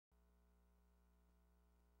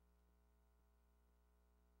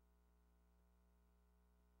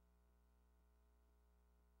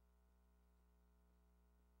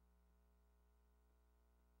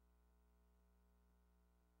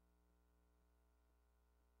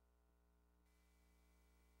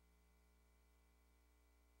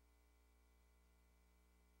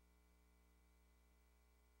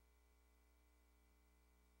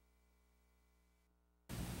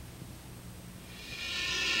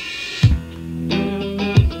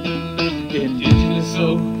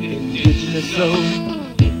indigenous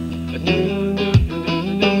soul.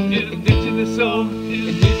 Indigenous soul,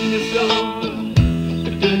 indigenous soul.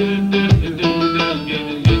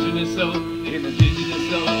 Indigenous soul, indigenous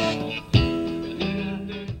soul.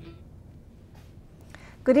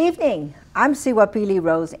 Good evening. I'm Cihuapilli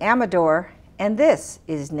Rose Amador, and this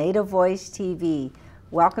is Native Voice TV.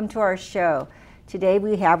 Welcome to our show. Today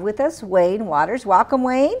we have with us Wayne Waters. Welcome,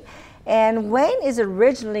 Wayne. And Wayne is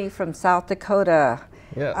originally from South Dakota.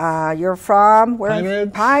 Yes. You're from where? Pine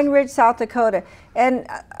Ridge. Pine Ridge, South Dakota. And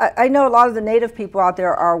I know a lot of the Native people out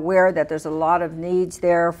there are aware that there's a lot of needs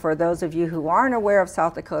there. For those of you who aren't aware of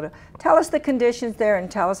South Dakota, tell us the conditions there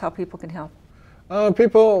and tell us how people can help.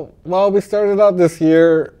 We started out this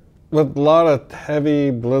year with a lot of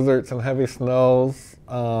heavy blizzards and heavy snows.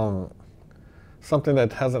 Something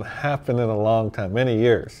that hasn't happened in a long time, many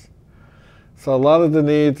years. So a lot of the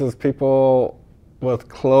needs is people with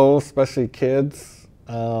clothes, especially kids.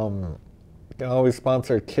 You can always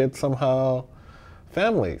sponsor kids somehow.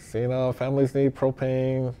 Families, families need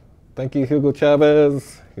propane. Thank you, Hugo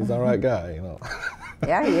Chavez. He's all right guy,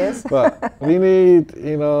 Yeah, he is. But we need,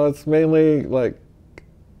 it's mainly like,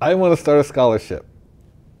 I want to start a scholarship.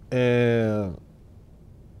 And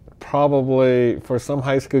probably for some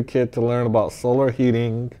high school kid to learn about solar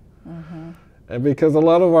heating. And because a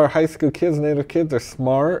lot of our high school kids, Native kids, are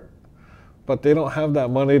smart, but they don't have that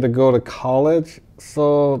money to go to college,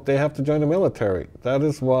 so they have to join the military. That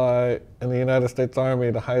is why in the United States Army,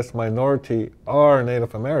 the highest minority are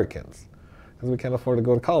Native Americans, because we can't afford to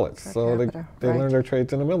go to college. So they learn their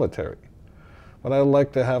trades in the military. But I'd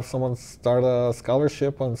like to have someone start a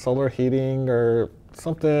scholarship on solar heating or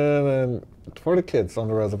something and for the kids on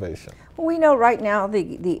the reservation. Well, we know right now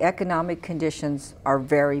the economic conditions are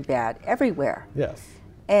very bad everywhere. Yes.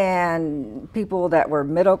 And people that were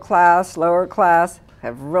middle class, lower class,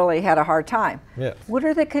 have really had a hard time. Yes. What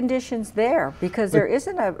are the conditions there? Because there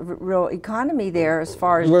isn't a real economy there as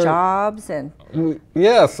far as jobs and...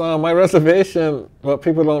 Yes, my reservation, what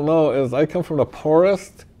people don't know is I come from the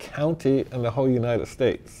poorest county in the whole United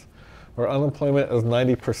States, where unemployment is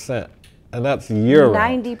 90%. And that's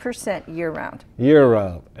year-round. 90% year-round.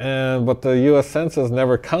 Year-round. But the U.S. Census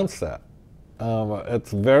never counts that.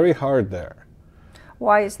 It's very hard there.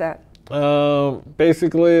 Why is that?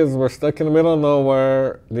 Basically, is we're stuck in the middle of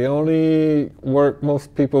nowhere. The only work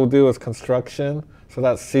most people do is construction. So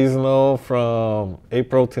that's seasonal from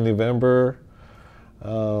April to November.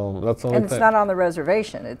 That's the only And it's not on the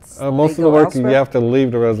reservation. It's most of the work, you have to leave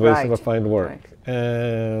the reservation to Right. find work. Right.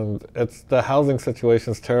 And the housing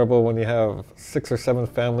situation is terrible when you have 6 or 7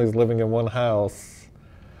 families living in one house.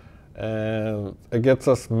 And it gets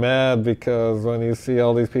us mad because when you see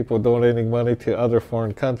all these people donating money to other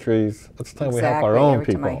foreign countries, it's time we help our own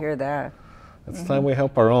people. Every time I hear that. It's time we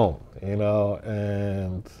help our own,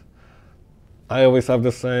 and I always have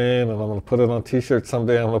this saying, and I'm going to put it on t-shirts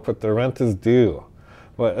someday, I'm going to put the rent is due.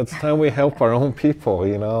 But it's time we help our own people,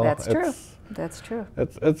 That's true. That's true.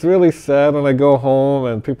 It's really sad when I go home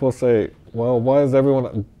and people say, well, why is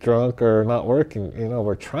everyone drunk or not working?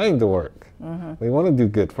 We're trying to work. We want to do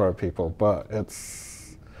good for our people, but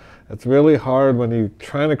it's really hard when you're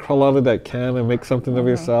trying to crawl out of that can and make something of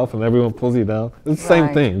yourself and everyone pulls you down. It's the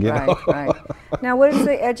same thing, you know? Right. Now, what is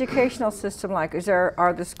the educational system like?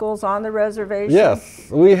 Are the schools on the reservation? Yes,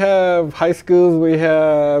 we have high schools, we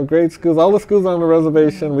have grade schools, all the schools on the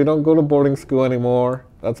reservation. We don't go to boarding school anymore.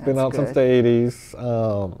 That's been out since the 80s.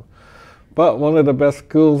 But one of the best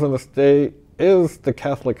schools in the state is the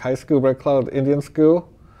Catholic High School, Red Cloud Indian School.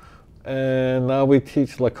 And now we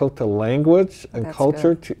teach Lakota language and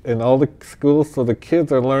culture in all the schools, so the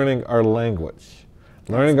kids are learning our language,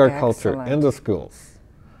 learning our culture in the schools.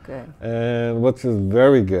 Good. And which is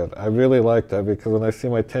very good. I really like that because when I see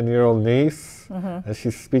my 10-year-old niece and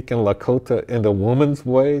she's speaking Lakota in the woman's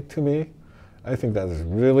way to me, I think that is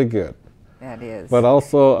really good. That is. But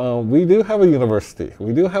also, we do have a university.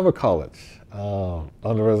 We do have a college on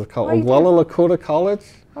the reservation called Oglala Lakota College.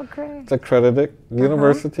 Oh, great. It's accredited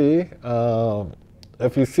university.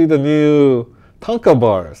 If you see the new Tonka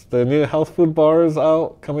bars, the new health food bars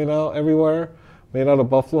coming out everywhere, made out of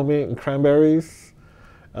buffalo meat and cranberries,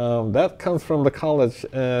 that comes from the college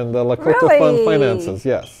and the Lakota Fund finances,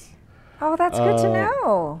 yes. Oh, that's good to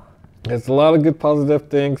know. It's a lot of good positive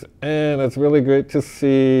things, and it's really great to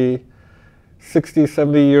see 60,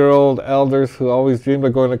 70-year-old elders who always dreamed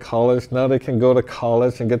of going to college. Now they can go to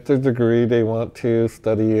college and get their degree they want to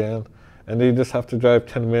study in, and they just have to drive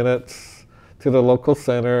 10 minutes to the local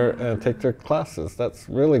center and take their classes. That's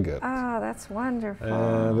really good. Ah, that's wonderful.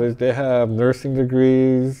 And they have nursing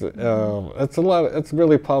degrees. It's a lot. It's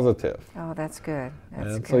really positive. Oh, that's good.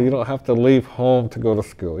 That's And good. so you don't have to leave home to go to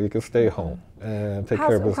school. You can stay home and take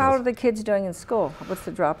care of business. How are the kids doing in school? What's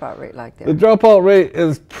the dropout rate like there? The dropout rate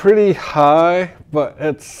is pretty high, but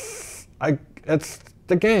it's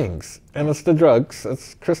the gangs and it's the drugs.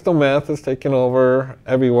 It's crystal meth is taking over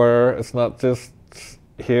everywhere. It's not just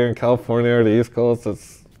here in California or the East Coast.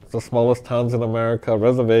 It's the smallest towns in America,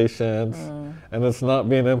 reservations, and it's not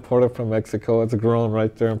being imported from Mexico. It's grown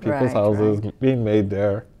right there in people's houses, being made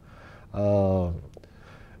there. And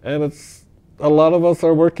it's a lot of us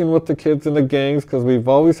are working with the kids in the gangs because we've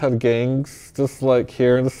always had gangs, just like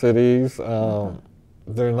here in the cities.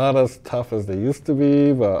 They're not as tough as they used to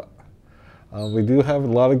be, but we do have a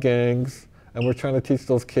lot of gangs, and we're trying to teach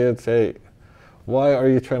those kids, hey, why are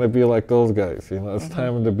you trying to be like those guys? You know, it's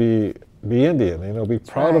time to be Indian. You know, be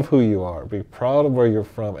proud of who you are, be proud of where you're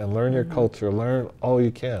from, and learn your culture. Learn all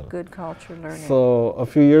you can. Good culture learning. So a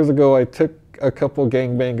few years ago, I took a couple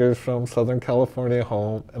gangbangers from Southern California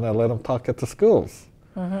home, and I let them talk at the schools.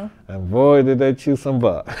 And boy, did they chew some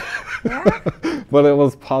butt. Yeah. But it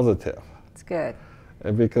was positive. It's good.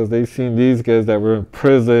 And because they seen these guys that were in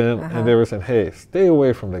prison, and they were saying, hey, stay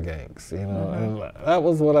away from the gangs, you know. And that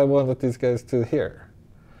was what I wanted these guys to hear.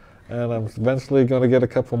 And I'm eventually going to get a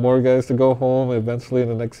couple more guys to go home, eventually in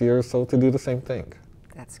the next year or so, to do the same thing.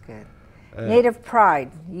 That's good. Native Pride.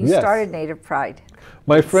 You started Native Pride.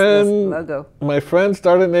 My This friend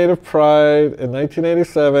started Native Pride in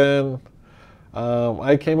 1987.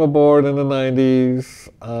 I came aboard in the 90s.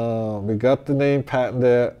 We got the name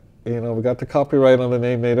patented. You know, we got the copyright on the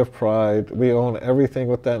name Native Pride. We own everything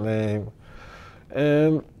with that name.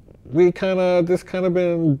 And we just kind of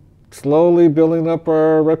been slowly building up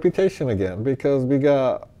our reputation again because we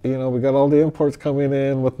got all the imports coming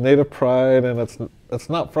in with Native Pride, and it's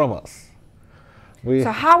not from us.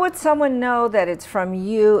 So how would someone know that it's from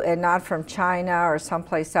you and not from China or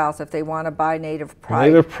someplace else if they want to buy Native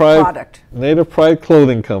Pride product? Native Pride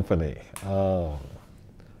Clothing Company.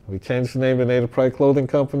 We changed the name to Native Pride Clothing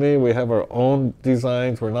Company. We have our own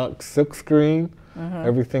designs. We're not silkscreen.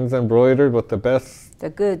 Everything's embroidered with the best. The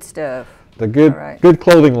good stuff. The good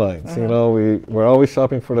clothing lines. You know, we're always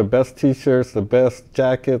shopping for the best T-shirts, the best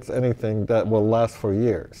jackets, anything that will last for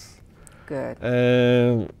years. Good.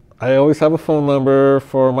 And I always have a phone number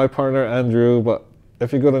for my partner Andrew. But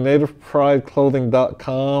if you go to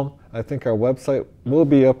nativeprideclothing.com, I think our website will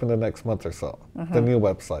be up in the next month or so. The new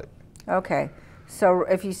website. Okay. So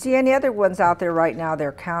if you see any other ones out there right now,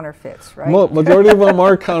 they're counterfeits, right? Majority of them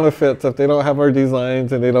are counterfeits if they don't have our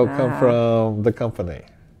designs and they don't come from the company.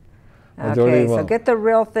 Okay, so get the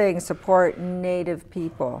real thing. Support Native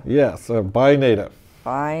people. Yes, buy Native.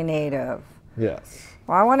 Buy Native. Yes.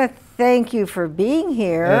 Well, I want to thank you for being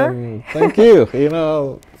here. And thank you. You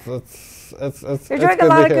know, you're doing a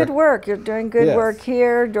lot of good work. You're doing good work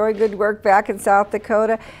here, doing good work back in South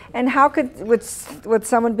Dakota. And how would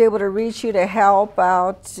someone be able to reach you to help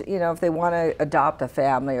out, you know, if they want to adopt a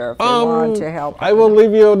family or if they want to help? I will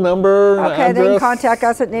leave you a number and okay, address. then you contact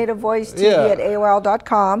us at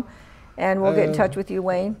nativevoicetv@aol.com, and we'll get in touch with you,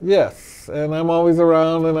 Wayne. Yes, and I'm always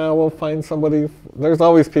around, and I will find somebody. There's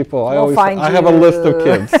always people. I have a list of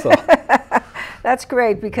kids. So. That's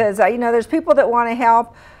great because, you know, there's people that want to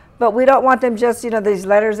help. But we don't want them just, you know, these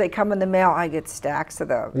letters, they come in the mail, I get stacks of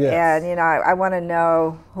them. Yes. And, you know, I want to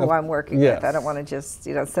know who I'm working with. I don't want to just,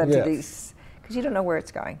 you know, send to these, because you don't know where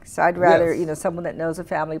it's going. So I'd rather, you know, someone that knows a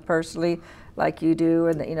family personally, like you do,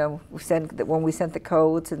 and, you know, when we sent the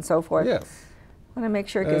codes and so forth. Yes. I want to make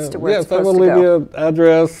sure it gets to where it's supposed to go. Yes, I will leave you an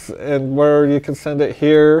address and where you can send it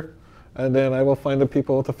here, and then I will find the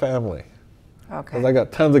people with the family. Okay. Because I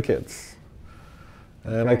got tons of kids,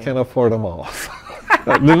 and I can't afford them all.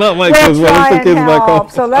 They're not my kids, but it's the kids back home.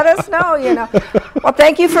 So let us know, you know. Well,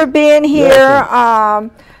 thank you for being here.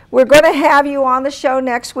 We're going to have you on the show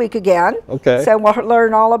next week again. Okay. So we'll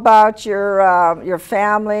learn all about your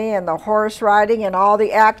family and the horse riding and all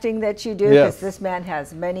the acting that you do. Because this man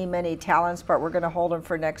has many, many talents, but we're going to hold him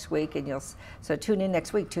for next week. And so tune in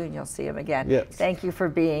next week, too, and you'll see him again. Yes. Thank you for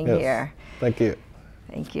being here. Thank you.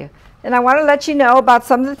 Thank you. And I want to let you know about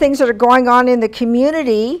some of the things that are going on in the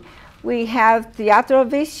community. We have Teatro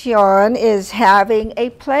Vision is having a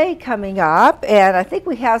play coming up, and I think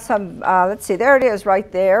we have some, let's see, there it is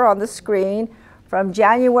right there on the screen, from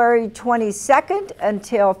January 22nd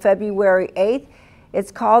until February 8th.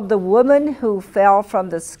 It's called The Woman Who Fell from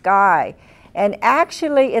the Sky. And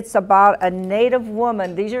actually, it's about a Native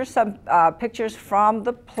woman. These are some pictures from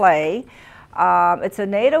the play. It's a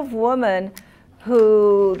Native woman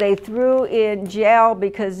who they threw in jail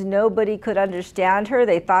because nobody could understand her.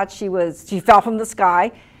 They thought she fell from the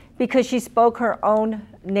sky because she spoke her own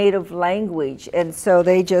native language. And so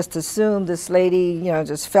they just assumed this lady, you know,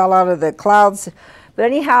 just fell out of the clouds. But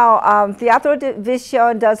anyhow, Teatro de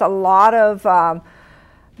Visión does a lot of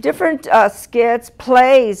different skits,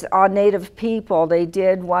 plays on Native people. They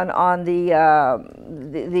did one on the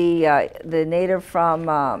native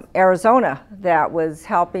from Arizona that was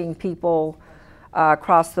helping people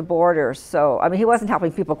cross the border. So, I mean, he wasn't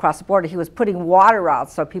helping people cross the border. He was putting water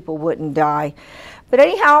out so people wouldn't die. But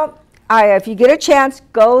anyhow, if you get a chance,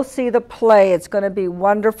 go see the play. It's going to be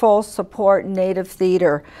wonderful. Support Native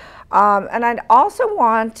theater. And I'd also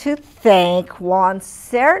want to thank Juan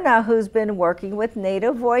Serna, who's been working with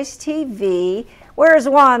Native Voice TV. Where's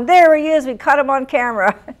Juan? There he is. We caught him on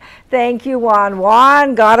camera. Thank you, Juan.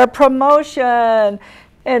 Juan got a promotion,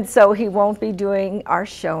 and so he won't be doing our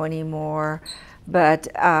show anymore. But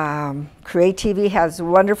Create TV has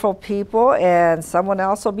wonderful people, and someone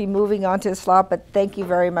else will be moving on to his slot. But thank you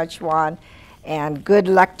very much, Juan, and good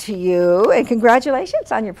luck to you, and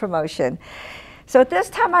congratulations on your promotion. So at this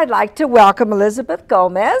time, I'd like to welcome Elizabeth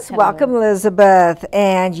Gomez. Hello. Welcome, Elizabeth.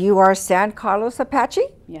 And you are San Carlos Apache?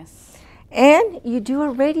 Yes. And you do a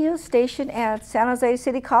radio station at San Jose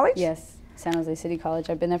City College? Yes, San Jose City College.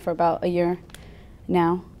 I've been there for about a year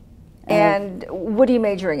now. And what are you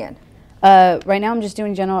majoring in? Right now I'm just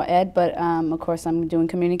doing general ed, but of course I'm doing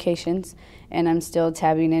communications, and I'm still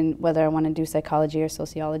tabbing in whether I want to do psychology or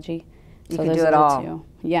sociology. You so can those do it are the all. two.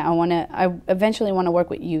 Yeah, I eventually want to work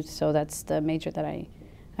with youth, so that's the major that I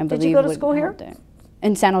believe. Did you go to would school here? help there.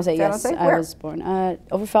 In San Jose, San yes. Jose? I Where? was born.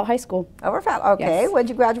 Overfelt High School. Overfelt, okay. Yes. When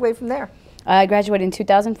did you graduate from there? I graduated in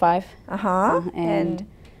 2005. Uh-huh. And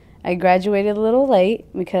I graduated a little late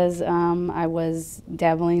because I was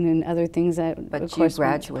dabbling in other things that, But of you course,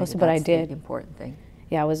 graduated, posted, but I that's did. the important thing.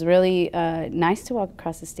 Yeah, it was really nice to walk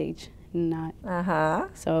across the stage. Not. Uh-huh.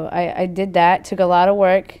 So I did that. Took a lot of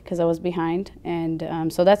work because I was behind,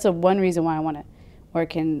 and so that's one reason why I want to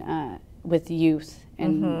work in with youth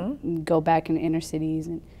and go back in inner cities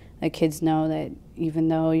and let kids know that even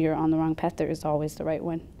though you're on the wrong path, there is always the right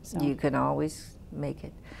one. So You can always make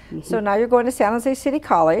it. So now you're going to San Jose City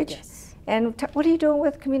College. yes. And what are you doing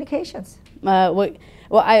with communications? Well,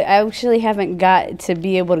 I actually haven't got to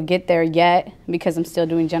be able to get there yet because I'm still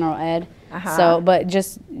doing general ed. Uh-huh. So, but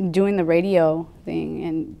just doing the radio thing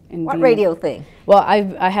and What doing radio thing? Well,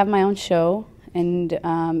 I have my own show, and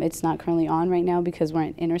it's not currently on right now because we're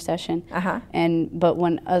in intercession. Uh-huh. But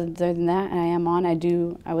when other than that, I am on.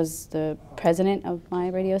 I was the president of my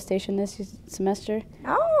radio station this semester.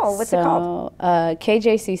 Oh, what's it called?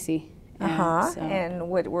 KJCC. Uh-huh. So, And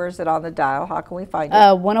where's it on the dial? How can we find it?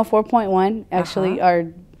 104.1. Actually,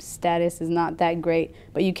 our status is not that great,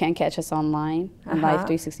 but you can catch us online on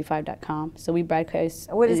live365.com. So we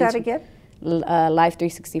broadcast. What is that again?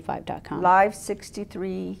 Live365.com. Live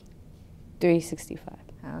 63. 365.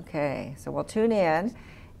 Okay, so we'll tune in.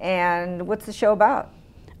 And what's the show about?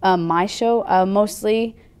 My show,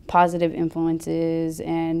 mostly positive influences,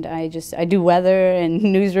 and I do weather and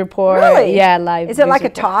news report. Really? Yeah, live. Is it news like a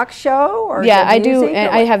report. talk show? Or Yeah, is it I do, music, or and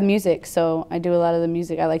what? I have music, so I do a lot of the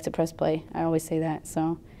music. I like to press play. I always say that.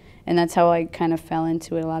 So, and that's how I kind of fell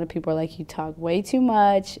into it. A lot of people are like, you talk way too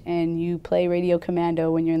much, and you play radio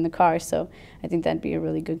commando when you're in the car. So I think that'd be a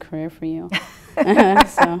really good career for you.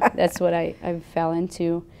 So that's what I fell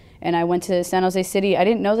into. And I went to San Jose City. I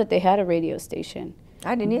didn't know that they had a radio station.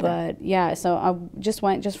 I didn't either. But yeah, so I just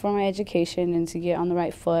went just for my education and to get on the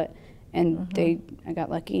right foot. And I got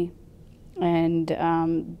lucky. And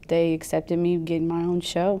they accepted me getting my own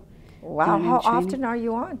show. Wow, doing how training. often are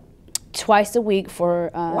you on? Twice a week for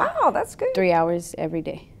Wow, that's good. 3 hours every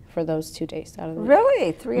day for those 2 days out of the week.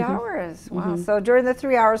 Really? 3 hours? Wow. So during the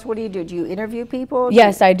 3 hours, what do? Do you interview people?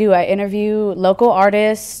 Yes, I do. I interview local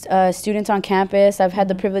artists, students on campus. I've had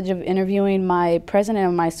the privilege of interviewing my president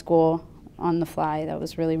of my school on the fly. That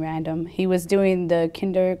was really random. He was doing the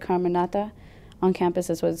Kinder Caminata on campus,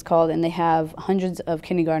 that's what it's called, and they have hundreds of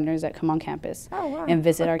kindergartners that come on campus and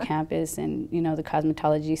visit our campus, and you know, the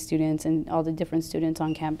cosmetology students and all the different students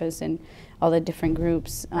on campus and all the different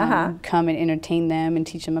groups come and entertain them and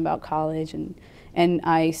teach them about college. And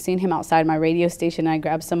I seen him outside my radio station, and I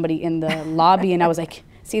grabbed somebody in the lobby, and I was like,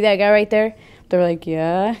 see that guy right there? They're like,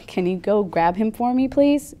 yeah, can you go grab him for me,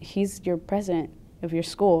 please? He's your president of your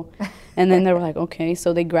school. And then they were like, okay.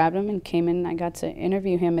 So they grabbed him and came in, and I got to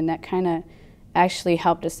interview him, and that kind of actually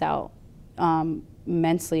helped us out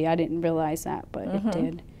immensely. I didn't realize that, but it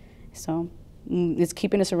did. So it's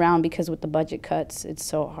keeping us around because with the budget cuts, it's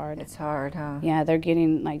so hard. It's hard, huh? Yeah, they're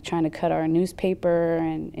getting like trying to cut our newspaper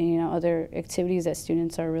and you know other activities that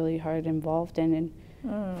students are really hard involved in,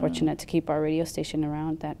 and fortunate to keep our radio station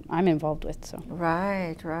around that I'm involved with. So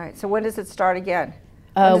Right, right. So when does it start again?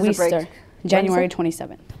 When does we the break- start January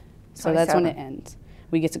 27th. So that's when 27th. it ends.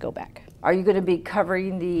 We get to go back. Are you going to be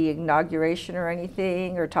covering the inauguration or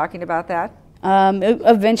anything, or talking about that?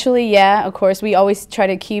 Eventually, yeah, of course. We always try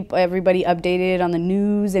to keep everybody updated on the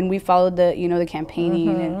news, and we followed the, you know, the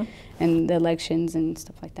campaigning and the elections and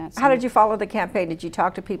stuff like that. So. How did you follow the campaign? Did you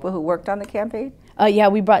talk to people who worked on the campaign? Yeah,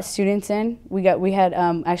 we brought students in. We had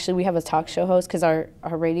actually we have a talk show host because our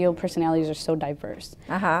radio personalities are so diverse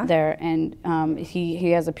there, and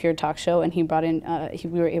he has a pure talk show, and he brought in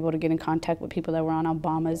we were able to get in contact with people that were on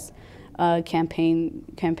Obama's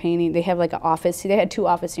campaigning. They have like an office. They had 2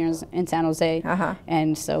 offices here in San Jose,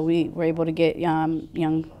 and so we were able to get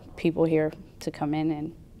young people here to come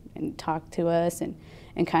in and talk to us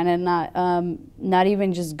and kind of not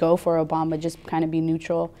even just go for Obama, just kind of be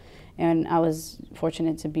neutral. And I was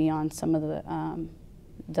fortunate to be on some of the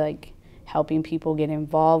like helping people get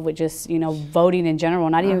involved with just, you know, voting in general.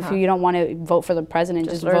 Not even if you don't want to vote for the president,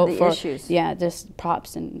 just learn vote the for issues. Yeah, just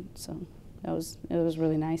props. And so it was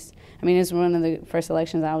really nice. I mean, it's one of the first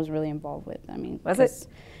elections I was really involved with. I mean, Was it?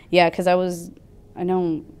 Yeah, because I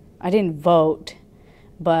didn't vote,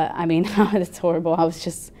 but I mean, it's horrible. I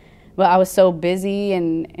was so busy,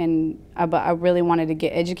 but I really wanted to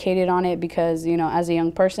get educated on it because, you know, as a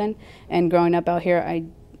young person and growing up out here,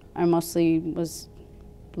 I mostly was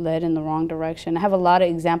led in the wrong direction. I have a lot of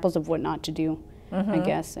examples of what not to do, I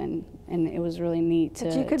guess, and it was really neat to.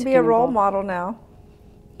 But you could to be get a role involved. model now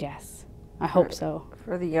Yes, I hope so.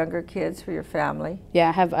 for the younger kids, for your family. Yeah,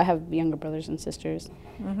 I have younger brothers and sisters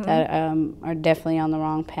that are definitely on the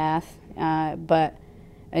wrong path, but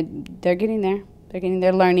they're getting there.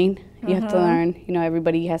 They're learning. You have to learn. You know,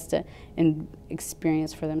 everybody has to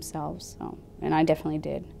experience for themselves. So, and I definitely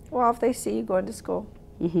did. Well, if they see you going to school,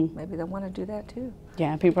 maybe they'll want to do that too.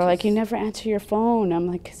 Yeah, people are like, you never answer your phone. I'm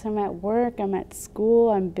like, 'cause I'm at work, I'm at school,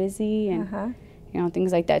 I'm busy, and you know,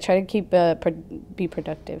 things like that. Try to keep be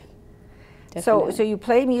productive. Definitely. So you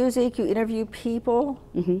play music, you interview people,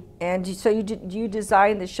 and you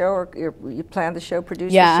design the show, or you plan the show,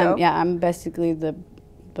 produce the show? Yeah, I'm basically the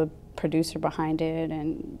producer behind it,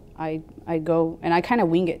 and I go, and I kind of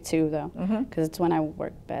wing it too, though, because it's when I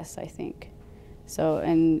work best, I think. So,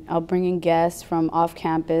 and I'll bring in guests from off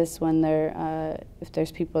campus when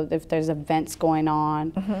if there's events going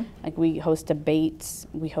on, like we host debates,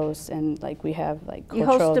 and like we have like cultural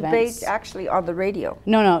events. You host debates actually on the radio?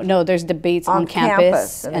 No, there's debates on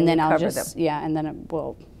campus, and then I'll cover just, them. and then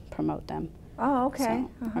we'll promote them. Oh, okay.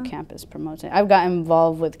 So our campus promotes it. I've gotten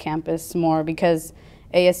involved with campus more because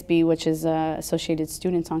ASB, which is Associated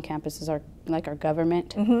Students on Campus, is our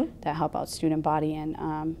government that help out student body,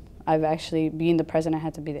 and I've actually, being the president, I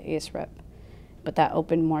had to be the AS rep, but that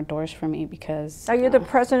opened more doors for me because. Now you're the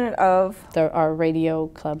president of? Our radio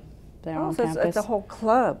club there on so campus. it's a whole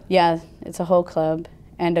club. Yeah, it's a whole club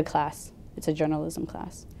and a class. It's a journalism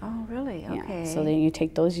class. Oh, really? Okay. Yeah. So then you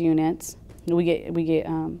take those units. We get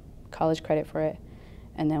college credit for it,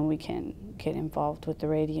 and then we can get involved with the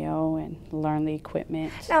radio and learn the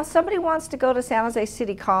equipment. Now, somebody wants to go to San Jose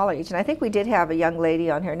City College, and I think we did have a young lady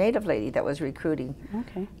on here, native lady, that was recruiting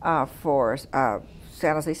for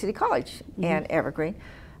San Jose City College and Evergreen,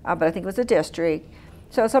 but I think it was a district.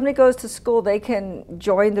 So if somebody goes to school, they can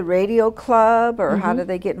join the radio club, or how do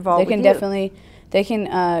they get involved with you? They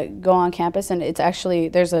can go on campus, and it's actually,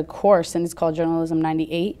 there's a course, and it's called Journalism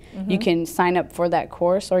 98. You can sign up for that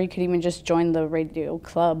course, or you could even just join the radio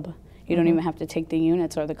club. You don't even have to take the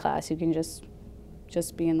units or the class. You can just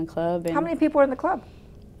be in the club. And How many people are in the club?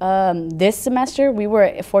 this semester, we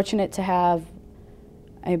were fortunate to have,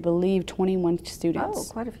 I believe, 21 students.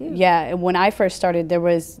 Oh, quite a few. Yeah, when I first started, there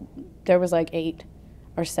was like 8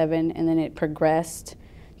 or 7, and then it progressed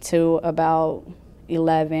to about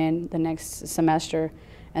 11 the next semester,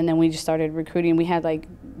 and then we just started recruiting. We had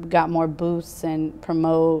got more booths and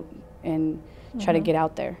promote and try to get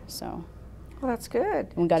out there. So. Well, that's good.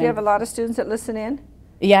 We Do you have a lot of students that listen in?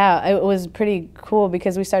 Yeah, it was pretty cool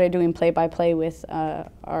because we started doing play-by-play with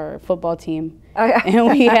our football team, and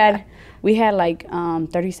we had like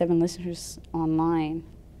 37 listeners online,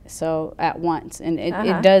 so at once, and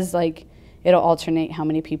it does it'll alternate how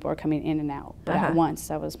many people are coming in and out, but at once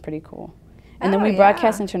that was pretty cool. And then we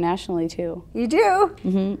broadcast internationally too. You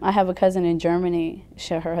do? I have a cousin in Germany.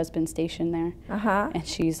 Her husband's stationed there, and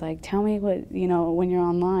she's like, "Tell me what when you're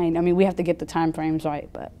online." I mean, we have to get the time frames right,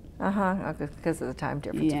 but Because of the time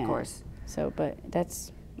difference, of course. So, but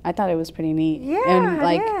I thought it was pretty neat. Yeah, and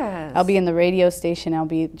like yes. I'll be in the radio station, I'll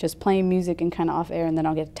be just playing music and kind of off air, and then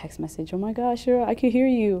I'll get a text message, oh my gosh, I can hear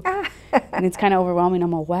you. And it's kind of overwhelming.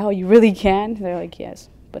 I'm like, wow, you really can? They're like, yes.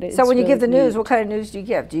 But it's so when you really give the news, neat. what kind of news do you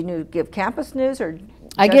give? Do you give campus news or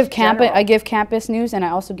I just general? I give campus news, and I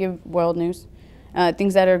also give world news,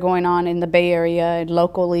 things that are going on in the Bay Area and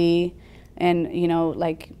locally, and you know,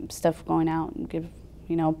 like stuff going out, and give,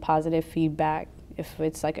 you know, positive feedback if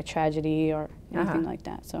it's like a tragedy or anything like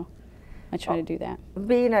that. So I try to do that.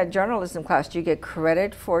 Being a journalism class, do you get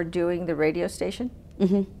credit for doing the radio station?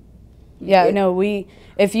 Yeah, no,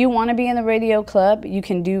 if you want to be in the radio club, you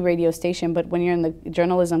can do radio station, but when you're in the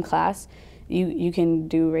journalism class, you can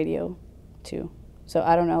do radio too. So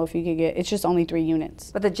I don't know if you could get, it's just only 3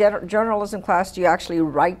 units. But the journalism class, do you actually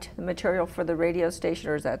write the material for the radio station,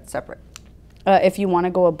 or is that separate? If you want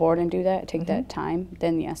to go aboard and do that, take that time,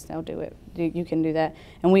 then yes, they'll do it. You can do that.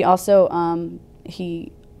 And we also,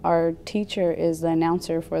 our teacher is the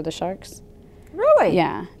announcer for the Sharks. Really?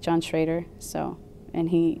 Yeah, John Schrader. So, and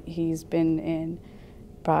he's been in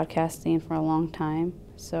broadcasting for a long time.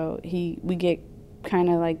 So we get kind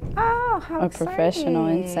of like a professional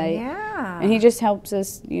insight. Yeah. And he just helps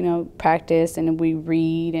us, you know, practice, and we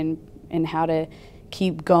read and how to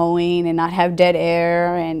keep going and not have dead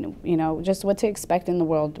air, and you know, just what to expect in the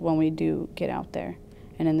world when we do get out there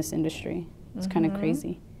and in this industry. It's kind of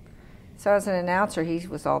crazy. So as an announcer, he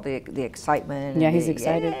was all the excitement. Yeah, and he's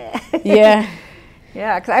excited. Yeah. Yeah.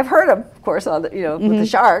 Yeah, because I've heard him, of course, on the, you know, with the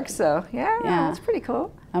Sharks. So yeah, that's pretty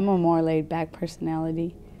cool. I'm a more laid back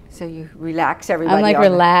personality. So you relax everybody. I'm like on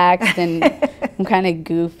relaxed and I'm kind of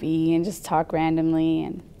goofy and just talk randomly,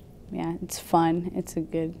 and yeah, it's fun. It's a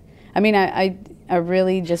good. I mean, I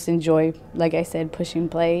really just enjoy, like I said, pushing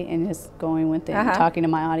play and just going with it and talking to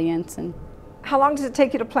my audience. And how long does it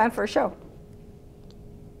take you to plan for a show?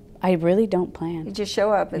 I really don't plan. You just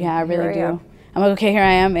show up. And yeah, I really here I do. am. I'm like, okay, here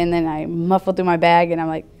I am, and then I muffle through my bag, and I'm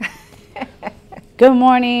like, good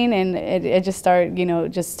morning, and it just start, you know,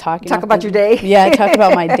 just talking. Talk about your day. Yeah, talk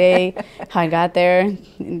about my day, how I got there,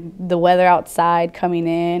 the weather outside coming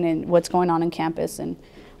in, and what's going on campus, and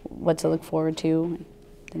what to look forward to, and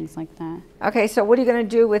things like that. Okay, so what are you going to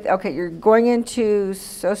do with? Okay, you're going into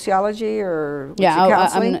sociology or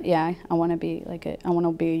counseling? I want to be I want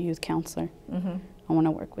to be a youth counselor. I want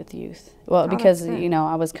to work with youth. Well, because you know,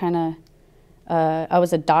 I was kind of. I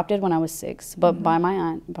was adopted when I was 6, but by my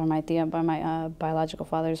aunt, by my tia, by my biological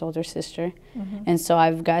father's older sister. And so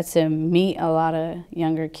I've got to meet a lot of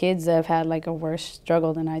younger kids that have had like a worse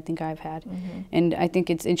struggle than I think I've had. And I think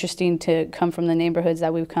it's interesting to come from the neighborhoods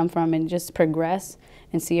that we've come from and just progress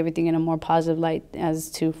and see everything in a more positive light as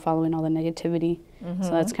to following all the negativity.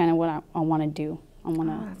 So that's kind of what I want to do. I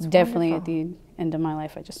want to definitely wonderful. at the end of my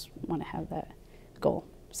life, I just want to have that goal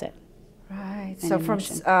set. Right. So from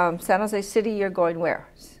San Jose City, you're going where?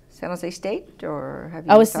 San Jose State, or have you?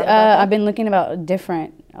 Thought about that? I've been looking about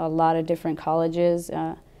a lot of different colleges.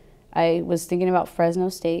 I was thinking about Fresno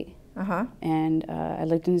State, and I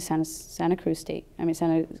looked into Santa Cruz State. I mean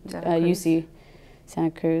UC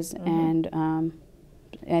Santa Cruz,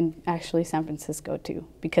 and actually San Francisco too,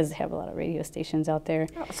 because they have a lot of radio stations out there.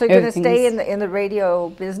 So you're going to stay in the radio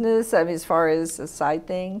business? I mean, as far as a side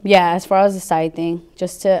thing? Yeah, as far as a side thing,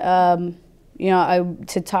 just to you know,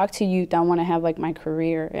 to talk to youth. I want to have like my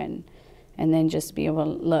career and then just be able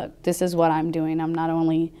to look. This is what I'm doing. I'm not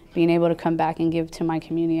only being able to come back and give to my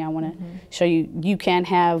community. I want to show you can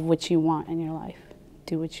have what you want in your life.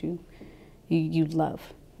 Do what you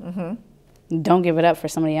love. Don't give it up for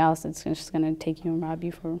somebody else. It's just going to take you and rob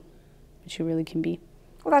you for what you really can be.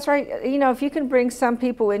 Well, that's right. You know, if you can bring some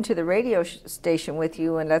people into the radio station with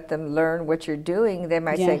you and let them learn what you're doing, they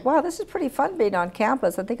might say, wow, this is pretty fun being on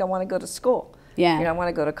campus. I think I want to go to school. Yeah. You know, I want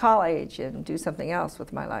to go to college and do something else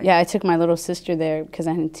with my life. Yeah, I took my little sister there because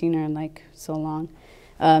I hadn't seen her in like so long.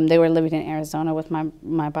 They were living in Arizona with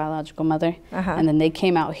my biological mother. And then they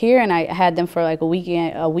came out here, and I had them for like a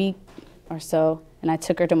week or so. And I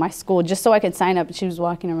took her to my school just so I could sign up. And she was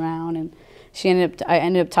walking around, and I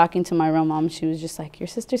ended up talking to my real mom. She was just like, your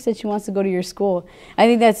sister said she wants to go to your school. I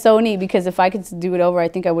think that's so neat, because if I could do it over, I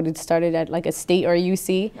think I would have started at like a state or a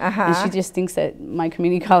UC. And she just thinks that my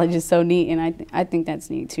community college is so neat, and I think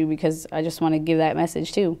that's neat too, because I just want to give that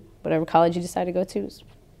message too. Whatever college you decide to go to,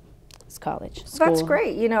 it's college. Well, that's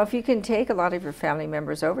great. You know, if you can take a lot of your family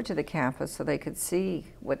members over to the campus so they could see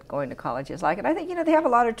what going to college is like. And I think, you know, they have a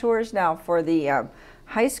lot of tours now for the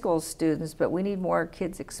high school students, but we need more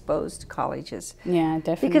kids exposed to colleges. Yeah,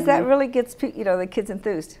 definitely. Because that really gets, you know, the kids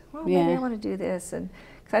enthused. Well, maybe I want to do this. And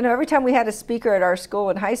 'Cause I know every time we had a speaker at our school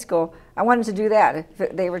in high school, I wanted to do that.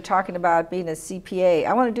 If they were talking about being a CPA,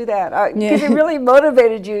 I want to do that. Because it really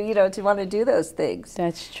motivated you, you know, to want to do those things.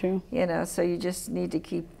 That's true. You know, so you just need to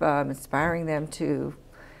keep inspiring them to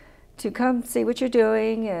come see what you're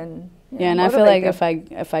doing and yeah, and I feel like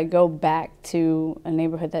if I go back to a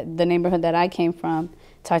neighborhood the neighborhood that I came from,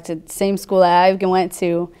 talk to the same school that I went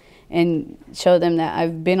to, and show them that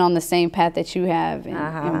I've been on the same path that you have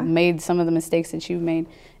and made some of the mistakes that you've made,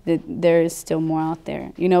 that there is still more out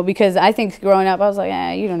there. You know, because I think growing up I was like,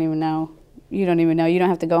 you don't even know. You don't even know. You don't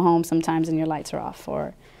have to go home sometimes and your lights are off,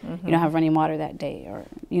 or you don't have running water that day, or,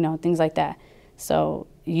 you know, things like that. So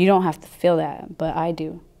you don't have to feel that, but I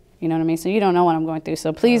do. You know what I mean? So you don't know what I'm going through.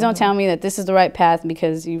 So please don't tell me that this is the right path,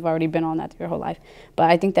 because you've already been on that your whole life.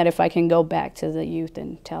 But I think that if I can go back to the youth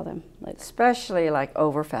and tell them, like, especially like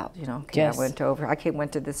Overfeld, you know. Yes. I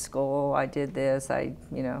went to this school. I did this.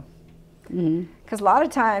 You know. Because a lot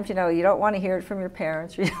of times, you know, you don't want to hear it from your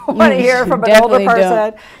parents. You don't want to hear it from an older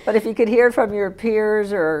person. But if you could hear it from your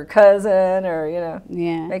peers or cousin, or, you know,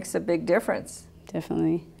 makes a big difference.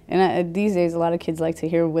 Definitely. And these days, a lot of kids like to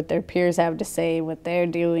hear what their peers have to say, what they're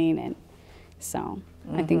doing, and so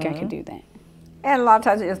I think I could do that. And a lot of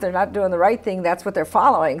times, if they're not doing the right thing, that's what they're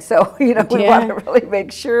following. So, you know, we want to really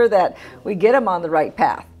make sure that we get them on the right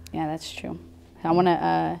path. Yeah, that's true. I want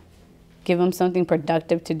to give them something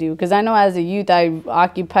productive to do, because I know as a youth, I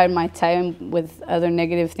occupied my time with other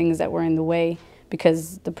negative things that were in the way,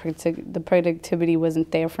 because the productivity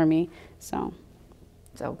wasn't there for me.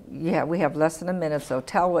 So yeah, we have less than a minute, so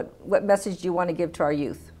tell what message do you want to give to our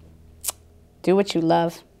youth? Do what you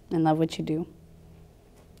love and love what you do.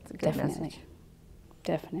 That's a good message.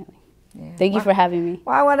 Definitely. Yeah. Thank you for having me.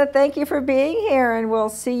 Well, I want to thank you for being here, and we'll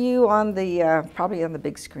see you on the, probably on the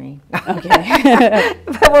big screen. Okay.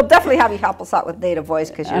 But we'll definitely have you help us out with Native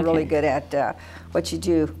Voice, because you're really good at what you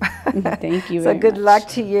do. Thank you So very good much. luck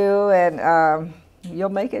to you, and you'll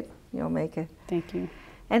make it. You'll make it. Thank you.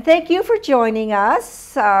 And thank you for joining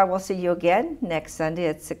us. We'll see you again next Sunday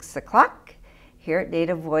at 6 o'clock here at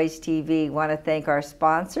Native Voice TV. Want to thank our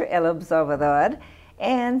sponsor, El Observador,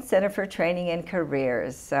 and Center for Training and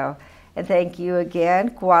Careers. And thank you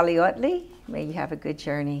again, Kualiotli. May you have a good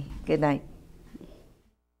journey. Good night.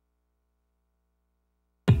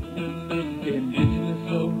 Indigenous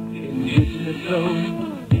soul, indigenous soul.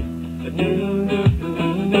 Indigenous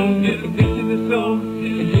soul, indigenous soul.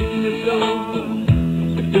 Indigenous soul,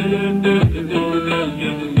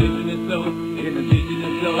 indigenous soul.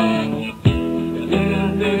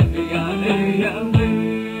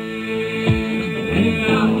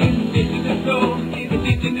 Indigenous soul,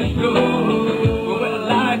 indigenous soul. We're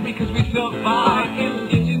alive because we survive.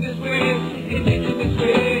 Indigenous ways, indigenous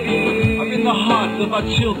ways are in the hearts of our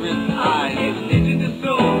children's eyes. Indigenous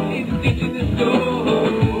soul, indigenous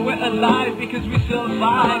soul. We're alive because we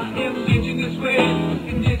survive. Indigenous ways,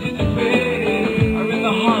 indigenous ways are in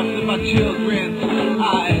the hearts of our children's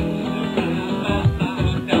eyes.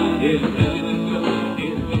 Indigenous soul,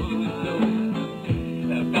 indigenous soul.